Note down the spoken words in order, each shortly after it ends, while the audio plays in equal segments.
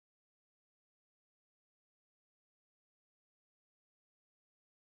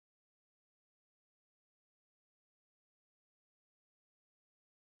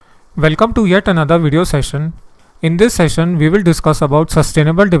Welcome to yet another video session. In this session, we will discuss about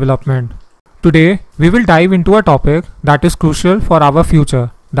sustainable development. Today, we will dive into a topic that is crucial for our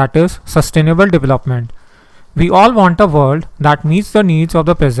future, that is sustainable development. We all want a world that meets the needs of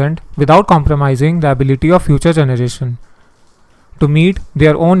the present without compromising the ability of future generation to meet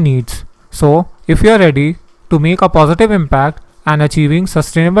their own needs. So, if you are ready to make a positive impact and achieving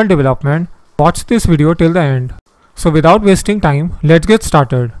sustainable development, watch this video till the end. So without wasting time, let's get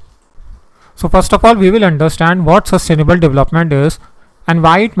started. So first of all, we will understand what sustainable development is and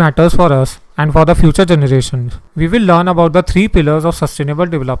why it matters for us and for the future generations. We will learn about the three pillars of sustainable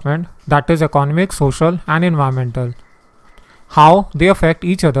development, that is economic, social and environmental, how they affect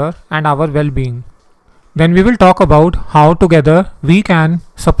each other and our well-being. Then we will talk about how together we can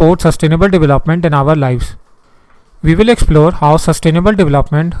support sustainable development in our lives. We will explore how sustainable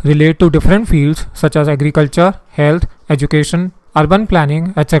development relate to different fields such as agriculture, health, education, urban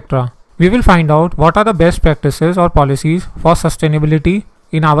planning, etc. We will find out what are the best practices or policies for sustainability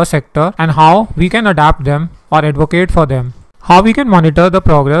in our sector and how we can adapt them or advocate for them. How we can monitor the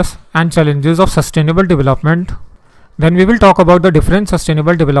progress and challenges of sustainable development. Then we will talk about the different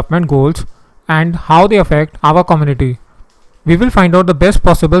sustainable development goals and how they affect our community. We will find out the best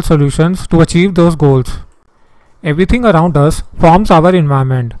possible solutions to achieve those goals. Everything around us forms our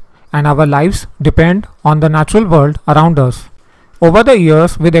environment, and our lives depend on the natural world around us. Over the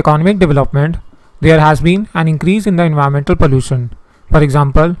years, with economic development, there has been an increase in the environmental pollution. For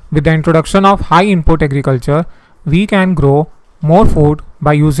example, with the introduction of high input agriculture, we can grow more food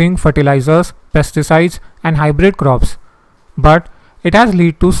by using fertilizers, pesticides and hybrid crops. But it has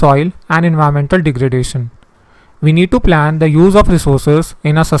led to soil and environmental degradation. We need to plan the use of resources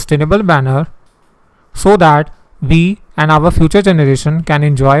in a sustainable manner so that we and our future generation can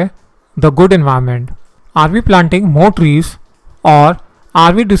enjoy the good environment. Are we planting more trees or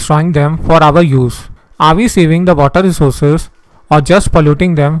are we destroying them for our use? Are we saving the water resources or just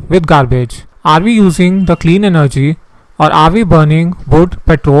polluting them with garbage? Are we using the clean energy or are we burning wood,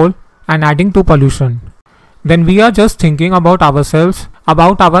 petrol and adding to pollution? Then we are just thinking about ourselves,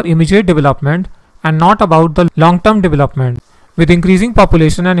 about our immediate development and not about the long-term development. With increasing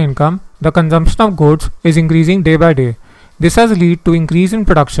population and income, the consumption of goods is increasing day by day. This has led to increase in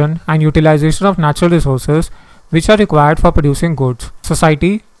production and utilization of natural resources which are required for producing goods.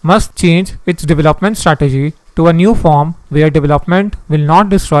 Society must change its development strategy to a new form where development will not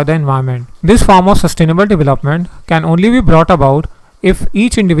destroy the environment. This form of sustainable development can only be brought about if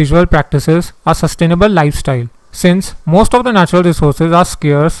each individual practices a sustainable lifestyle. Since most of the natural resources are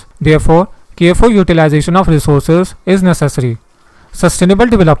scarce, therefore, careful utilization of resources is necessary. Sustainable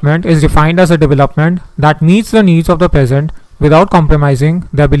development is defined as a development that meets the needs of the present without compromising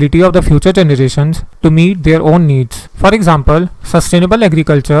the ability of the future generations to meet their own needs. For example, sustainable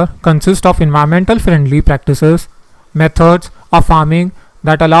agriculture consists of environmental friendly practices, methods of farming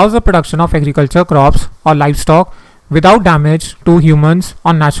that allows the production of agriculture crops or livestock without damage to humans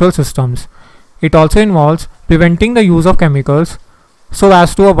or natural systems. It also involves preventing the use of chemicals so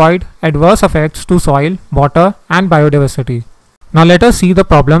as to avoid adverse effects to soil, water and biodiversity. Now let us see the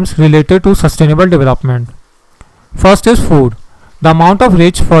problems related to sustainable development. First is food. The amount of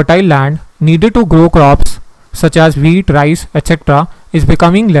rich fertile land needed to grow crops such as wheat, rice, etc. is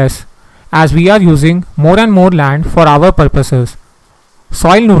becoming less as we are using more and more land for our purposes.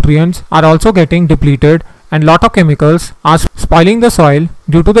 Soil nutrients are also getting depleted and lot of chemicals are spoiling the soil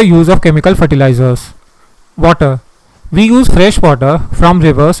due to the use of chemical fertilizers. Water. We use fresh water from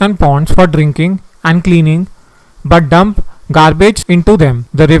rivers and ponds for drinking and cleaning but dump garbage into them.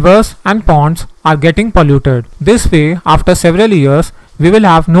 The rivers and ponds are getting polluted. This way, after several years, we will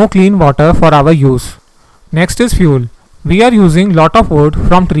have no clean water for our use. Next is fuel. We are using lot of wood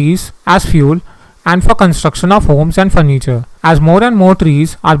from trees as fuel and for construction of homes and furniture. As more and more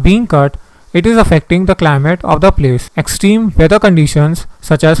trees are being cut, it is affecting the climate of the place. Extreme weather conditions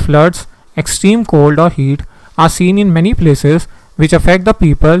such as floods, extreme cold or heat are seen in many places which affect the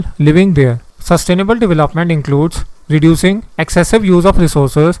people living there. Sustainable development includes reducing excessive use of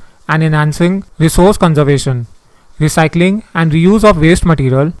resources and enhancing resource conservation, recycling and reuse of waste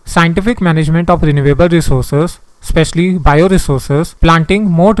material, scientific management of renewable resources, especially bioresources, planting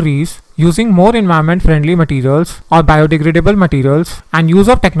more trees, using more environment-friendly materials or biodegradable materials, and use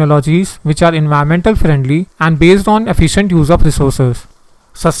of technologies which are environmental friendly and based on efficient use of resources.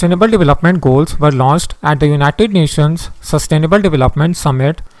 Sustainable Development Goals were launched at the United Nations Sustainable Development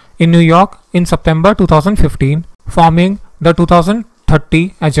Summit in New York in September 2015, forming the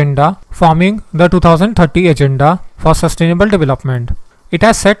 2030 Agenda for Sustainable Development. It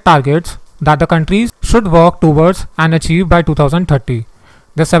has set targets that the countries should work towards and achieve by 2030.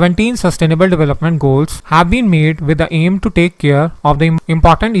 The 17 Sustainable Development Goals have been made with the aim to take care of the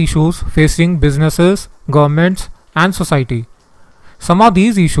important issues facing businesses, governments, and society. Some of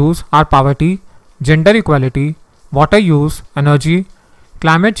these issues are poverty, gender equality, water use, energy,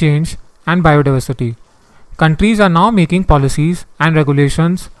 climate change, and biodiversity. Countries are now making policies and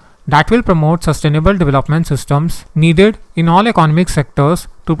regulations that will promote sustainable development systems needed in all economic sectors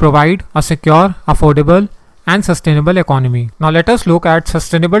to provide a secure, affordable, and sustainable economy. Now let us look at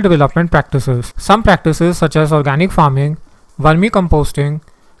sustainable development practices. Some practices such as organic farming, vermicomposting,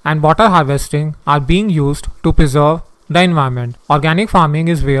 and water harvesting are being used to preserve the environment. Organic farming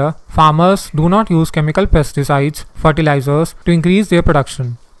is where farmers do not use chemical pesticides, fertilizers to increase their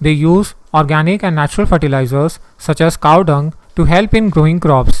production. They use organic and natural fertilizers such as cow dung to help in growing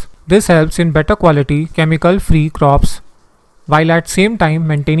crops. This helps in better quality, chemical-free crops while at same time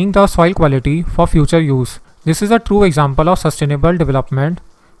maintaining the soil quality for future use. This is a true example of sustainable development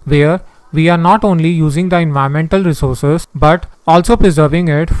where we are not only using the environmental resources but also preserving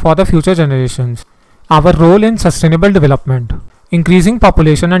it for the future generations. Our role in sustainable development. Increasing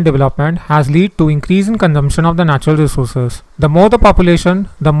population and development has led to increase in consumption of the natural resources. The more the population,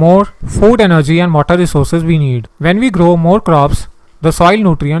 the more food, energy and water resources we need. When we grow more crops, the soil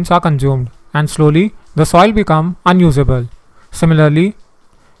nutrients are consumed and slowly the soil becomes unusable. Similarly,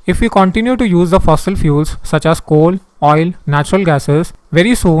 if we continue to use the fossil fuels such as coal, oil, natural gases,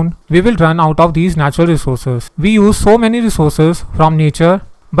 very soon we will run out of these natural resources. We use so many resources from nature,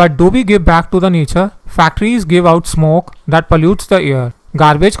 but do we give back to the nature? Factories give out smoke that pollutes the air.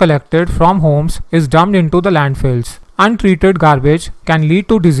 Garbage collected from homes is dumped into the landfills. Untreated garbage can lead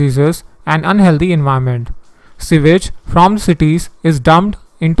to diseases and unhealthy environment. Sewage from cities is dumped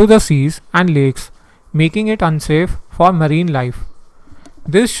into the seas and lakes, making it unsafe for marine life.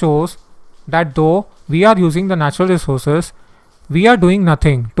 This shows that though we are using the natural resources, we are doing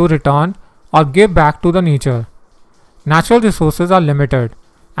nothing to return or give back to the nature. Natural resources are limited,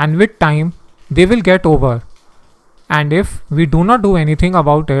 and with time they will get over, and if we do not do anything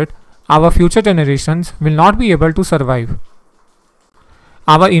about it, our future generations will not be able to survive.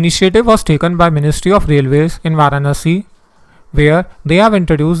 Our initiative was taken by Ministry of Railways in Varanasi, where they have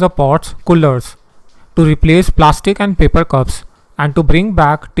introduced the pots coolers to replace plastic and paper cups and to bring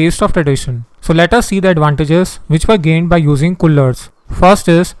back taste of tradition. So let us see the advantages which were gained by using coolers. First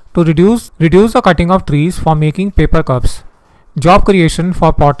is to reduce the cutting of trees for making paper cups. Job creation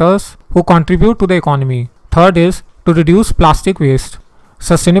for potters who contribute to the economy. Third is to reduce plastic waste.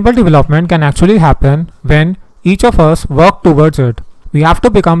 Sustainable development can actually happen when each of us work towards it. We have to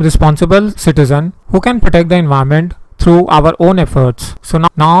become responsible citizens who can protect the environment through our own efforts. So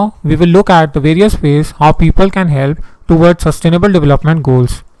now we will look at the various ways how people can help towards sustainable development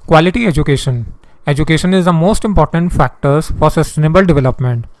goals. Quality education. Education is the most important factors for sustainable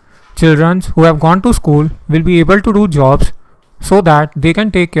development. Children who have gone to school will be able to do jobs so that they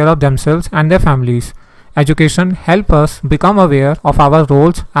can take care of themselves and their families. Education helps us become aware of our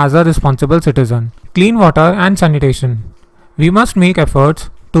roles as a responsible citizen. Clean water and sanitation. We must make efforts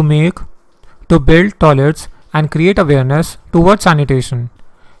to build toilets and create awareness towards sanitation.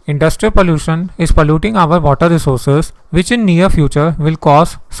 Industrial pollution is polluting our water resources, which in near future will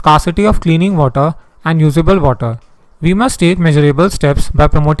cause scarcity of cleaning water and usable water. We must take measurable steps by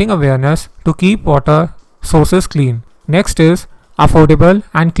promoting awareness to keep water sources clean. Next is affordable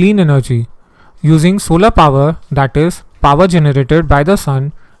and clean energy. Using solar power, that is, power generated by the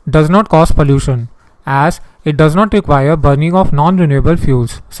sun, does not cause pollution, as it does not require burning of non-renewable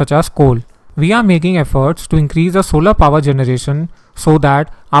fuels such as coal. We are making efforts to increase the solar power generation so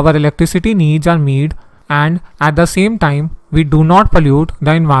that our electricity needs are met, and at the same time we do not pollute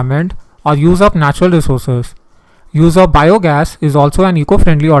the environment or use up natural resources. Use of biogas is also an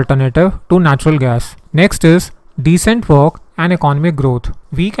eco-friendly alternative to natural gas. Next is decent work and economic growth.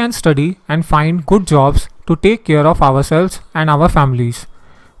 We can study and find good jobs to take care of ourselves and our families.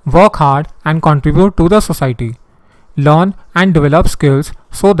 Work hard and contribute to the society. Learn and develop skills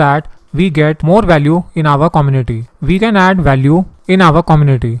so that we get more value in our community. We can add value in our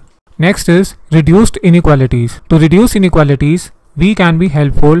community. Next is reduced inequalities. To reduce inequalities, we can be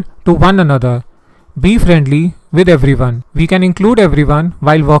helpful to one another. Be friendly with everyone. We can include everyone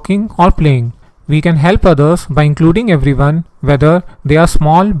while working or playing. We can help others by including everyone, whether they are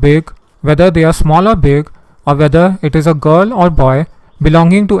small or big, or whether it is a girl or boy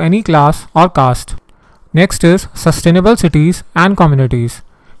belonging to any class or caste. Next is sustainable cities and communities.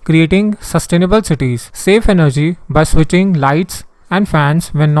 Creating sustainable cities. Save energy by switching lights and fans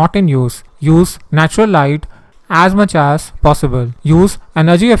when not in use. Use natural light as much as possible. Use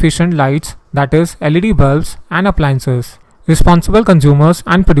energy efficient lights, that is LED bulbs and appliances. responsible consumers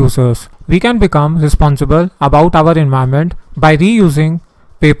and producers. We can become responsible about our environment by reusing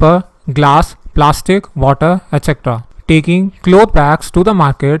paper, glass, plastic, water, etc. Taking cloth bags to the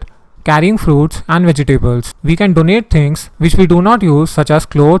market, carrying fruits and vegetables. We can donate things which we do not use such as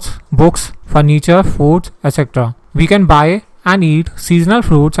clothes, books, furniture, foods, etc. We can buy and eat seasonal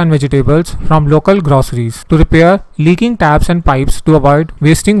fruits and vegetables from local groceries. To repair leaking taps and pipes to avoid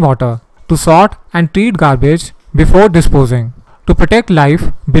wasting water. To sort and treat garbage before disposing. To protect life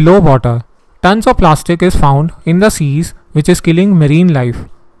below water. Tons of plastic is found in the seas which is killing marine life.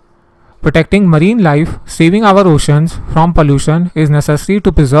 Protecting marine life, saving our oceans from pollution is necessary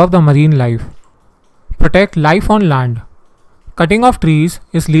to preserve the marine life. Protect life on land. Cutting of trees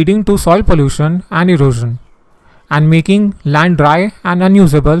is leading to soil pollution and erosion, and making land dry and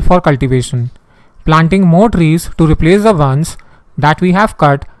unusable for cultivation. Planting more trees to replace the ones that we have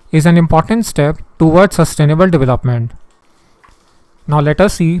cut is an important step towards sustainable development. Now let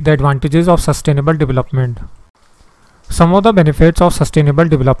us see the advantages of sustainable development. Some of the benefits of sustainable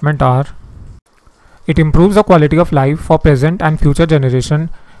development are: it improves the quality of life for present and future generation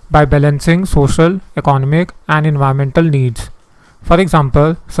by balancing social, economic and environmental needs. For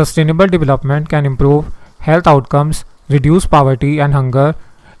example, sustainable development can improve health outcomes, reduce poverty and hunger,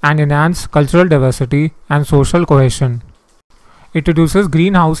 and enhance cultural diversity and social cohesion. It reduces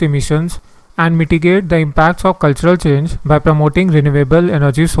greenhouse emissions and mitigate the impacts of cultural change by promoting renewable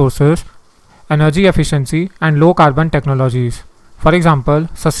energy sources, energy efficiency and low carbon technologies. For example,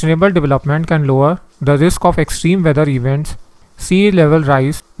 sustainable development can lower the risk of extreme weather events, sea level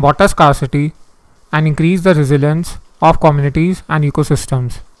rise, water scarcity, and increase the resilience of communities and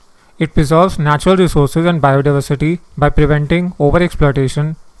ecosystems. It preserves natural resources and biodiversity by preventing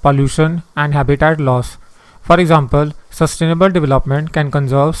overexploitation, pollution, and habitat loss. For example, sustainable development can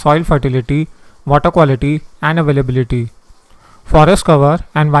conserve soil fertility, water quality and availability, forest cover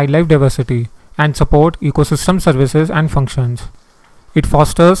and wildlife diversity, and support ecosystem services and functions. It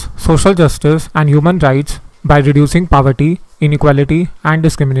fosters social justice and human rights by reducing poverty, inequality, and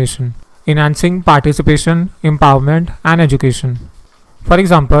discrimination, enhancing participation, empowerment, and education. For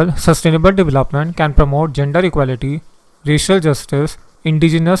example, sustainable development can promote gender equality, racial justice,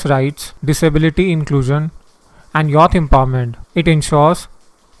 indigenous rights, disability inclusion, and youth empowerment. It ensures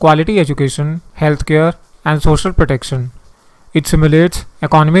quality education, healthcare, and social protection. It simulates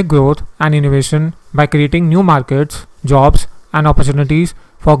economic growth and innovation by creating new markets, jobs, and opportunities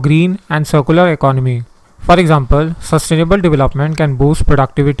for green and circular economy. For example, sustainable development can boost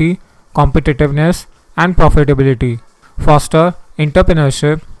productivity, competitiveness, and profitability, foster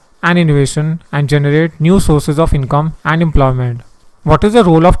entrepreneurship and innovation, and generate new sources of income and employment. What is the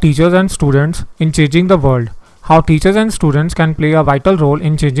role of teachers and students in changing the world? How teachers and students can play a vital role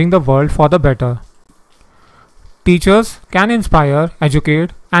in changing the world for the better. Teachers can inspire,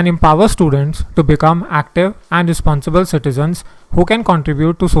 educate, and empower students to become active and responsible citizens who can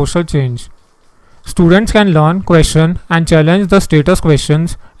contribute to social change. Students can learn, question, and challenge the status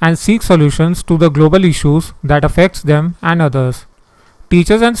questions and seek solutions to the global issues that affects them and others.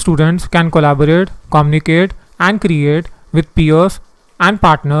 Teachers and students can collaborate, communicate, and create with peers and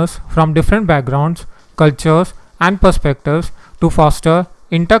partners from different backgrounds, cultures, and perspectives to foster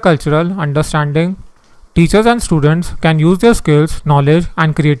intercultural understanding. Teachers and students can use their skills, knowledge,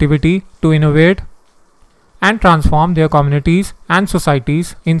 and creativity to innovate and transform their communities and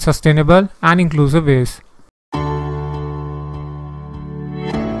societies in sustainable and inclusive ways.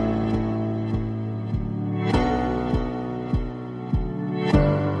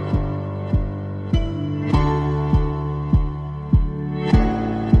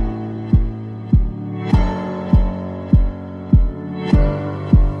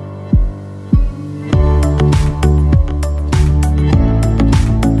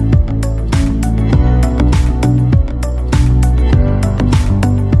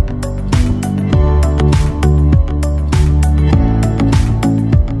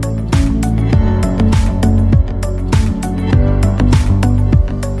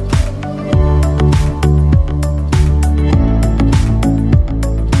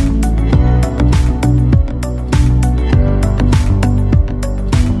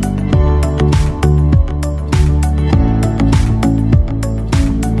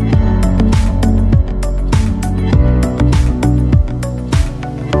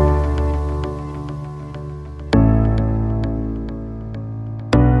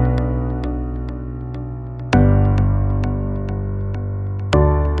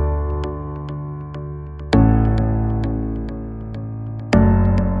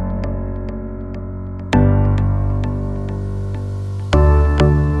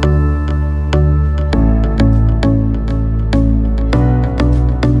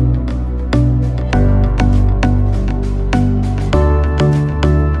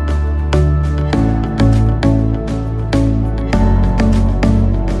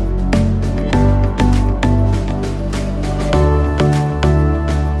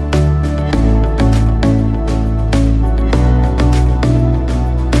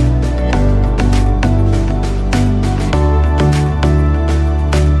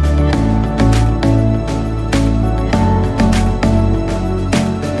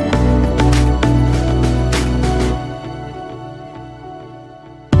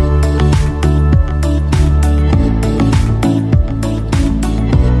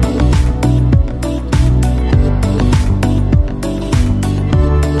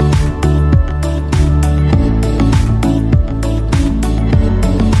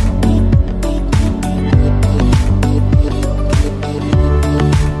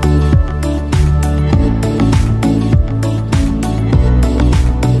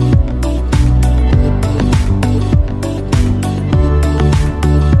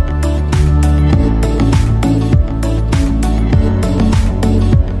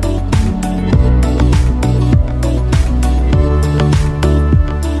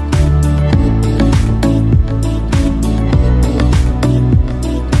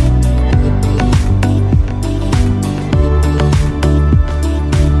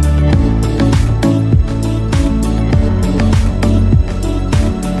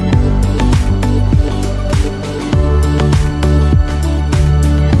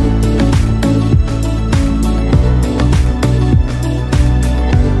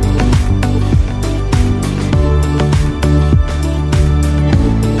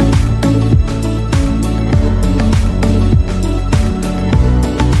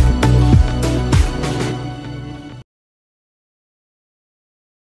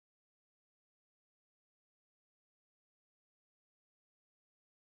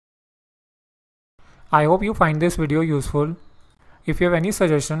 I hope you find this video useful. If you have any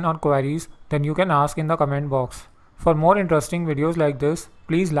suggestion or queries, then you can ask in the comment box. For more interesting videos like this,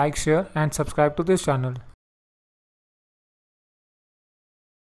 please like, share and subscribe to this channel.